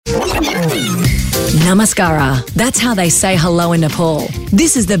Namaskara. That's how they say hello in Nepal.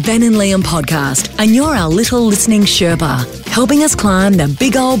 This is the Ben and Liam podcast, and you're our little listening Sherpa, helping us climb the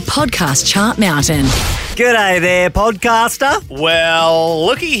big old podcast chart mountain. G'day there, podcaster. Well,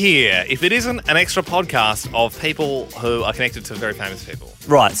 looky here. If it isn't an extra podcast of people who are connected to very famous people.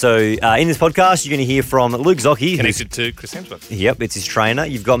 Right, so in this podcast, you're going to hear from Luke Zocchi. Connected to Chris Hemsworth. Yep, it's his trainer.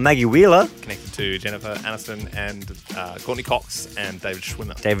 You've got Maggie Wheeler. Connected to Jennifer Aniston and Courtney Cox and David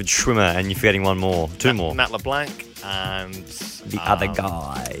Schwimmer. David Schwimmer, and you're forgetting one more. Two more. Matt LeBlanc and... The other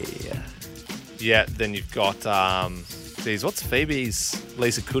guy. Yeah, then you've got... what's Phoebe's?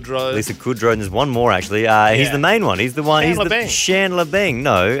 Lisa Kudrow. Lisa Kudrow, and there's one more, actually. He's the main one. He's the one... Chandler Bing. Chandler Bing.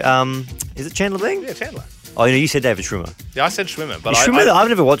 No, is it Chandler Bing? Yeah, Chandler. Oh, no, you said David Schwimmer. Yeah, I said Schwimmer, but I've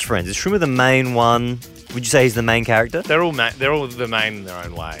never watched Friends. Is Schwimmer the main one? Would you say he's the main character? They're all the main in their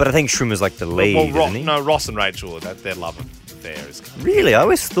own way. But I think Schwimmer's like the lead, isn't he? No, Ross and Rachel, their love affair is kind of... Really? I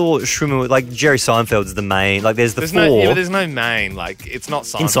always thought Schwimmer was like Jerry Seinfeld's the main. Like there's four. But there's no main. Like it's not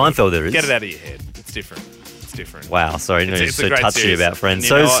Seinfeld. In Seinfeld there is. Get it out of your head. It's different. Wow, sorry, you're so touchy series. about Friends. You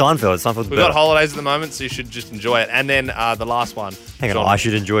So know is what? Seinfeld. Seinfeld's We've better. got holidays at the moment, so you should just enjoy it. And then the last one. Hang on, I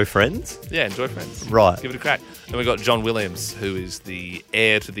should enjoy Friends? Yeah, enjoy Friends. Right. Give it a crack. Then we've got John Williams, who is the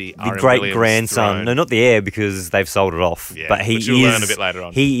heir to the great-grandson. No, not the heir, because they've sold it off. Yeah, but which you'll learn a bit later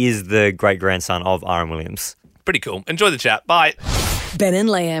on. He is the great-grandson of R.M. Williams. Pretty cool. Enjoy the chat. Bye. Ben and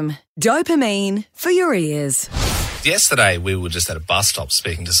Liam. Dopamine for your ears. Yesterday, we were just at a bus stop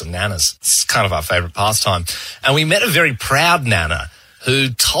speaking to some nanas. It's kind of our favourite pastime. And we met a very proud nana who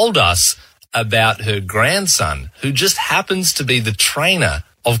told us about her grandson, who just happens to be the trainer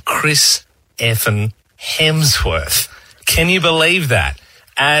of Chris effin Hemsworth. Can you believe that?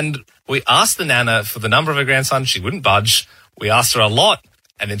 And we asked the nana for the number of her grandson. She wouldn't budge. We asked her a lot.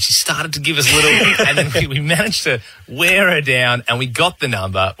 And then she started to give us a little, and then we managed to wear her down, and we got the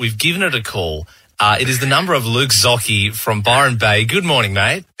number. We've given it a call. It is the number of Luke Zocchi from Byron Bay. Good morning,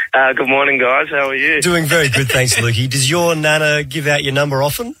 mate. Good morning, guys. How are you? Doing very good, thanks, Lukey. Does your nana give out your number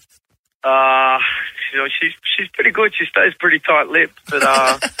often? She's pretty good. She stays pretty tight-lipped, but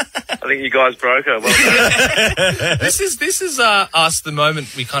I think you guys broke her. Well, This is us the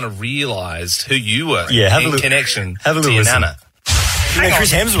moment we kind of realised who you were in connection to your listen. nana. You know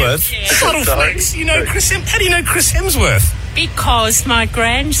Chris Hemsworth? Subtle flex. You know Chris How do you know Chris Hemsworth? Because my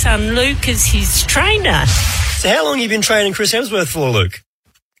grandson Luke is his trainer. So how long have you been training Chris Hemsworth for, Luke?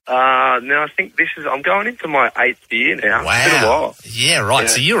 now I think I'm going into my 8th year now. Wow. It's been a while. Yeah, right. Yeah.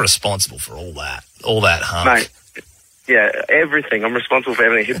 So you're responsible for all that hunk. Mate, yeah, everything. I'm responsible for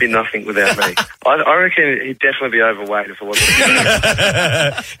everything. He'd be nothing without me. I reckon he'd definitely be overweight if it wasn't.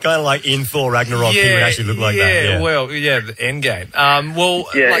 Kind of like in Thor Ragnarok, he would actually look like that. Yeah, well, the end game.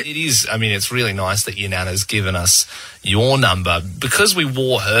 Like it is, I mean, it's really nice that your nana's given us your number. Because we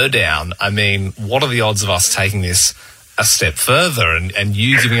wore her down, I mean, what are the odds of us taking this a step further and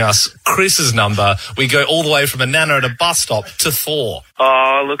you giving us Chris's number? We go all the way from a nana at a bus stop to Thor.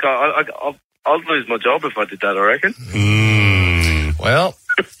 Oh, look, I'd lose my job if I did that, I reckon. Well,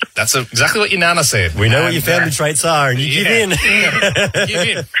 that's exactly what your nana said. We know what your family traits are, and you give in. Give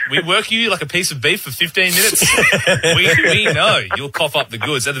in. We work you like a piece of beef for 15 minutes. we know you'll cough up the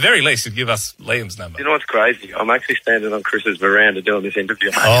goods. At the very least, you'll give us Liam's number. You know what's crazy? I'm actually standing on Chris's veranda doing this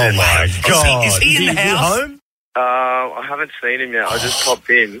interview. Oh, my God. Is he in the house? Home? I haven't seen him yet. I just popped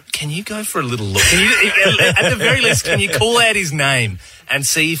in. Can you go for a little look? At the very least, can you call out his name and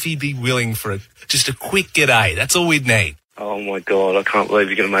see if he'd be willing for just a quick g'day? That's all we'd need. Oh, my God. I can't believe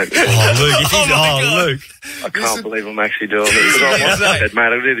you're going to make me. Luke. I can't believe I'm actually doing this. Because I said,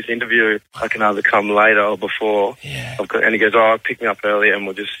 mate, I'll do this interview. I can either come later or before. Yeah. And he goes, pick me up early and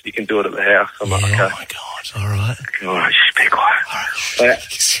you can do it at the house. I'm like, okay. Oh, my God. All right. All right, just be quiet.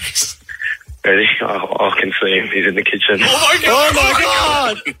 Ready? I can see him. He's in the kitchen. Oh, my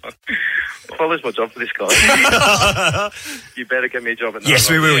God. If I lose my job for this guy, you better get me a job at Nova. Yes,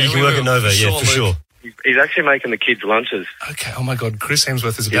 we will. You can work at Nova, for sure. He's actually making the kids' lunches. Okay. Oh, my God. Chris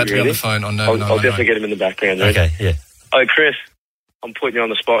Hemsworth is about to be on the phone on Nova. I'll definitely get him in the background. Okay, yeah. Oh, Chris, I'm putting you on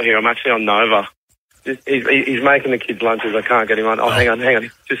the spot here. I'm actually on Nova. He's making the kids' lunches. I can't get him on. Oh, hang on.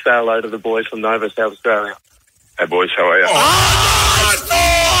 Just say hello to the boys from Nova, South Australia. Hey, boys, how are you?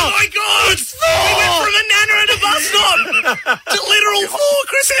 Oh, my God! We went from a nana at a bus stop to literal Thor.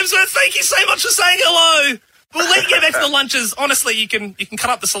 Chris Hemsworth, thank you so much for saying hello. We'll let you get back to the lunches. Honestly, you can cut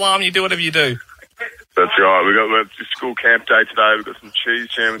up the salami, you do whatever you do. That's right. We're school camp day today. We've got some cheese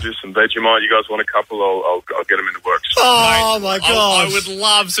sandwiches, some Vegemite. You guys want a couple? I'll get them in the works. Oh, my God. I would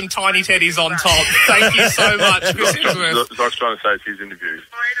love some tiny teddies on top. Thank you so much, Chris Hemsworth. Zach's trying to say it's his interview.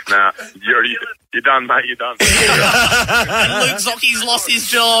 Nah, you're done, mate. You're done. And Luke Zocchi's lost his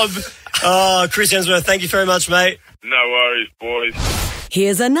job. Oh, Chris Hemsworth, thank you very much, mate. No worries, boys.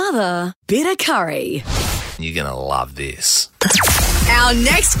 Here's another bit of curry. You're going to love this. Our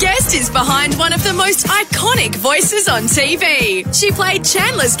next guest is behind one of the most iconic voices on TV. She played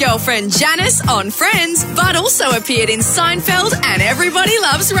Chandler's girlfriend Janice on Friends, but also appeared in Seinfeld and Everybody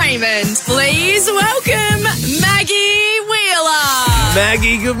Loves Raymond. Please welcome Maggie Wheeler.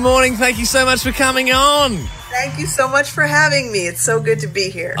 Maggie, good morning. Thank you so much for coming on. Thank you so much for having me. It's so good to be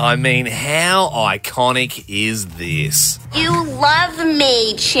here. I mean, how iconic is this? You love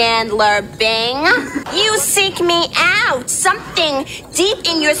me, Chandler Bing. You seek me out. Something deep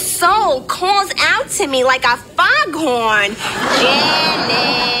in your soul calls out to me like a foghorn.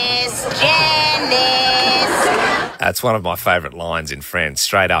 Janice, Janice. That's one of my favourite lines in Friends,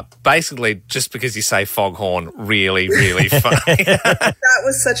 straight up. Basically, just because you say foghorn, really, really funny. That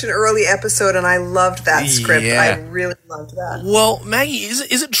was such an early episode, and I loved that script. Yeah. I really loved that. Well, Maggie,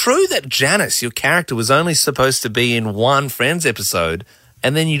 is it true that Janice, your character, was only supposed to be in one Friends episode,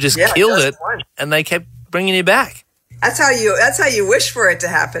 and then you just killed it, and they kept bringing you back? That's how you wish for it to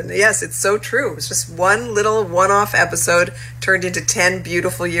happen. Yes, it's so true. It's just one little one-off episode turned into 10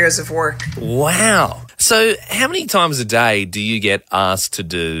 beautiful years of work. Wow. So how many times a day do you get asked to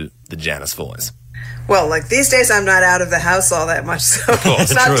do the Janice voice? Well, like these days I'm not out of the house all that much, so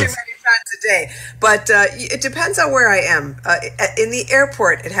it's not too many times a day. But it depends on where I am. In the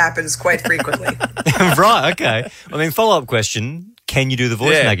airport, it happens quite frequently. Right, okay. I mean, follow-up question. Can you do the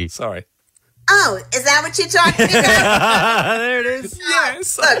voice, Maggie? Sorry. Oh, is that what you're talking about? There it is.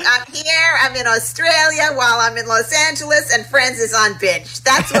 Yes. Look, I'm here. I'm in Australia while I'm in Los Angeles, and Friends is on binge.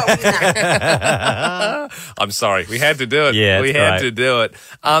 That's what we know. I'm sorry. We had to do it. Yeah, we had to do it.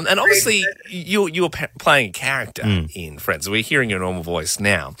 And obviously, you were playing a character in Friends. We're hearing your normal voice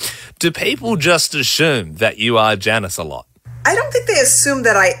now. Do people just assume that you are Janice a lot? I don't think they assume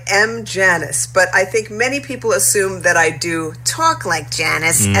that I am Janice, but I think many people assume that I do talk like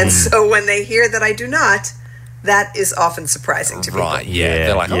Janice, and so when they hear that I do not, that is often surprising to people. Right, yeah.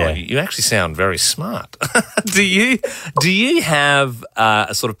 They're like, oh, you actually sound very smart. Do you have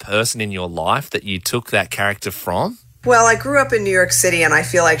a sort of person in your life that you took that character from? Well, I grew up in New York City, and I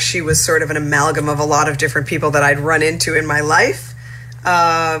feel like she was sort of an amalgam of a lot of different people that I'd run into in my life,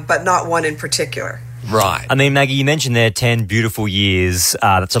 but not one in particular. Right. I mean, Maggie, you mentioned there 10 beautiful years.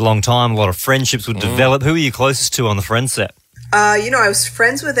 That's a long time. A lot of friendships would develop. Who were you closest to on the Friends set? I was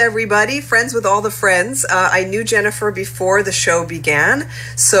friends with everybody, friends with all the friends. I knew Jennifer before the show began,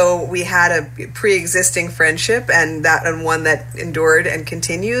 so we had a pre-existing friendship, and one that endured and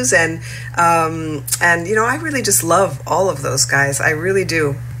continues. And I really just love all of those guys. I really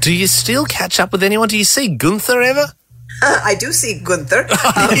do. Do you still catch up with anyone? Do you see Gunther ever? I do see Gunther.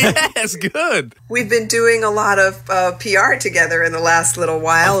 Yes, good. We've been doing a lot of PR together in the last little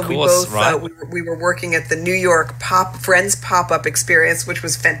while. Of course, we were working at the New York Friends pop-up experience, which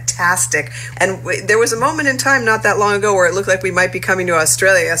was fantastic. And there was a moment in time not that long ago where it looked like we might be coming to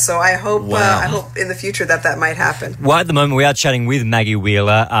Australia. So I hope in the future that might happen. Well, at the moment, we are chatting with Maggie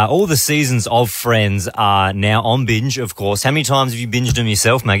Wheeler. All the seasons of Friends are now on binge, of course. How many times have you binged them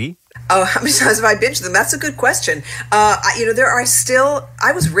yourself, Maggie? Oh, how many times have I binged them? That's a good question.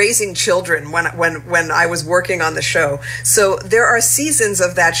 I was raising children when I was working on the show. So there are seasons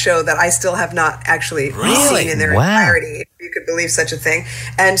of that show that I still have not actually seen in their entirety, if you could believe such a thing.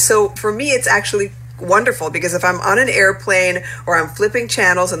 And so for me, it's actually wonderful because if I'm on an airplane or I'm flipping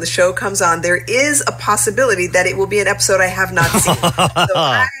channels and the show comes on, there is a possibility that it will be an episode I have not seen.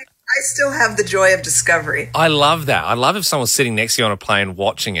 So I still have the joy of discovery. I love that. I love if someone's sitting next to you on a plane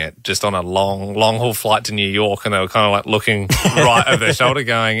watching it just on a long haul flight to New York and they were kind of like looking right over their shoulder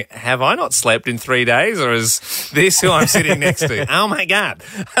going, have I not slept in 3 days or is this who I'm sitting next to? Oh, my God.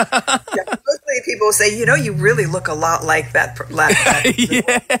 Mostly people say, you really look a lot like that.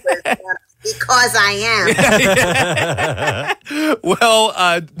 Because I am.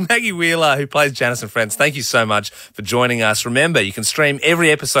 Well, Maggie Wheeler, who plays Janice in Friends, thank you so much for joining us. Remember, you can stream every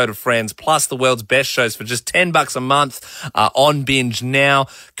episode of Friends plus the world's best shows for just $10 a month on binge now.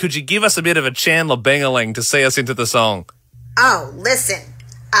 Could you give us a bit of a Chandler Bing-a-ling to see us into the song? Oh, listen.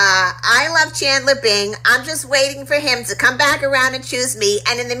 I love Chandler Bing. I'm just waiting for him to come back around and choose me.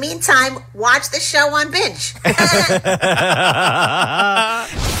 And in the meantime, watch the show on binge.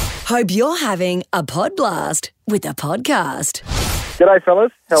 Hope you're having a pod blast with the podcast. G'day,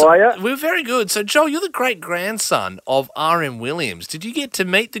 fellas. How are you? We're very good. So, Joel, you're the great-grandson of R.M. Williams. Did you get to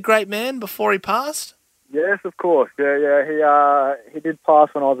meet the great man before he passed? Yes, of course. Yeah. He did pass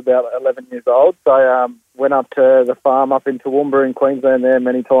when I was about 11 years old. So I went up to the farm up in Toowoomba in Queensland there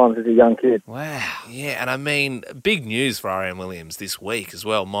many times as a young kid. Wow. Yeah, and I mean, big news for R.M. Williams this week as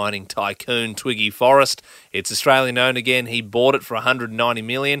well. Mining tycoon Twiggy Forrest. It's Australian owned again. He bought it for $190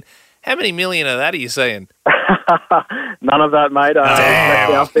 million. How many million of that are you seeing? None of that, mate.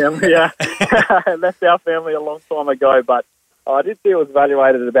 Left our family. Left our family a long time ago, but I did see it was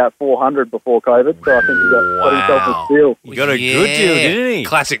evaluated at about 400 before COVID, so I think he got himself a steal. He got a good deal, didn't he?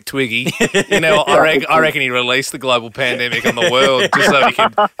 Classic Twiggy. I reckon he released the global pandemic on the world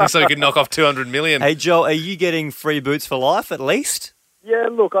just so he could knock off 200 million. Hey, Joel, are you getting free boots for life at least? Yeah,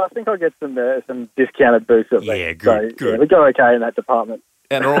 look, I think I'll get some discounted boots at least. Yeah, good. Yeah, we go okay in that department.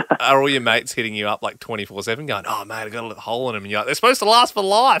 And are all your mates hitting you up like 24/7 going, oh, mate, I've got a little hole in them? And you're like, they're supposed to last for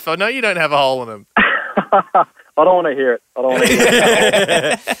life. I know you don't have a hole in them. I don't want to hear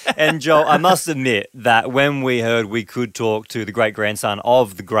it. And Joel, I must admit that when we heard we could talk to the great-grandson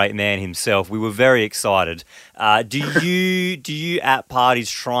of the great man himself, we were very excited. Do you at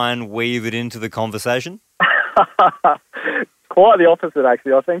parties try and weave it into the conversation? Quite the opposite,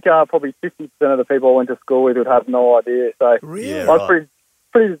 actually. I think probably 50% of the people I went to school with would have no idea. So really? I was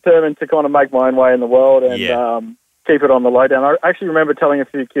pretty determined to kind of make my own way in the world and keep it on the lowdown. I actually remember telling a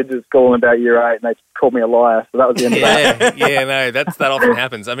few kids at school in about year 8 and they called me a liar, so that was the end of that. That often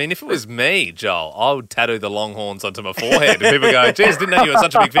happens. I mean, if it was me, Joel, I would tattoo the Longhorns onto my forehead. And people go, geez, didn't know you were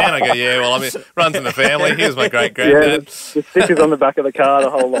such a big fan. I go, yeah, well, I mean, it runs in the family. Here's my great-granddad. The stickers on the back of the car, the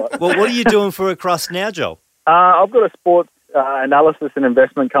whole lot. Well, what are you doing for a crust now, Joel? I've got a sports analysis and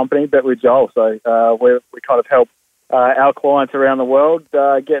investment company, Bet with Joel, so we kind of help our clients around the world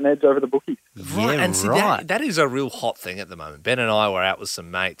get an edge over the bookies. Right, and see, that is a real hot thing at the moment. Ben and I were out with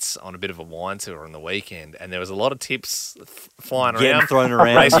some mates on a bit of a wine tour on the weekend, and there was a lot of tips flying around. Thrown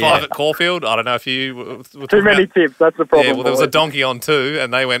around. Race 5 at Caulfield. I don't know if you were too many tips, that's the problem. Yeah, well, there was a donkey on too,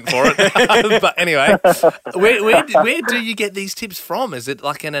 and they went for it. But anyway, where do you get these tips from? Is it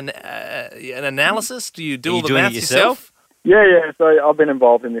like an analysis? Do you do all the maths yourself? Yeah. So I've been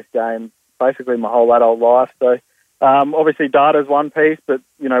involved in this game basically my whole adult life. So obviously data is one piece, but,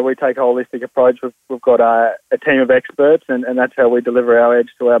 we take a holistic approach. We've got a team of experts, and that's how we deliver our edge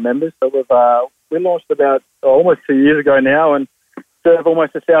to our members. So we launched about almost 2 years ago now and serve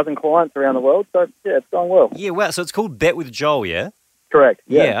almost 1,000 clients around the world. So, yeah, it's going well. Yeah, wow. So it's called Bet with Joel, yeah? Correct.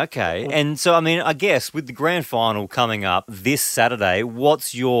 Yeah, okay. And so, I mean, I guess with the grand final coming up this Saturday,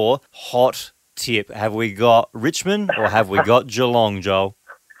 what's your hot tip? Have we got Richmond or have we got Geelong, Joel?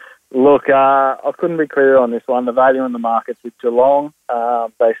 Look, I couldn't be clearer on this one. The value in the market's with Geelong.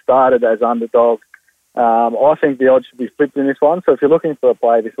 They started as underdogs. I think the odds should be flipped in this one. So if you're looking for a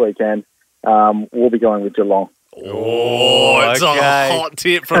play this weekend, we'll be going with Geelong. Oh, it's a hot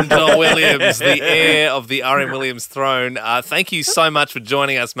tip from Joel Williams, the heir of the R.M. Williams throne. Thank you so much for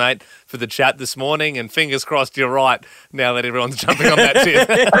joining us, mate, for the chat this morning. And fingers crossed you're right now that everyone's jumping on that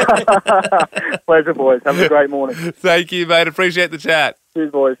tip. Pleasure, boys. Have a great morning. Thank you, mate. Appreciate the chat.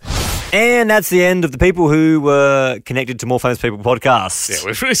 Cheers, boys. And that's the end of the People Who Were Connected to More Famous People podcast. Yeah,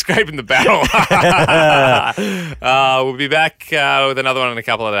 we're really scraping the barrel. We'll be back with another one in a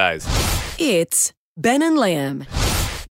couple of days. It's Ben and Liam.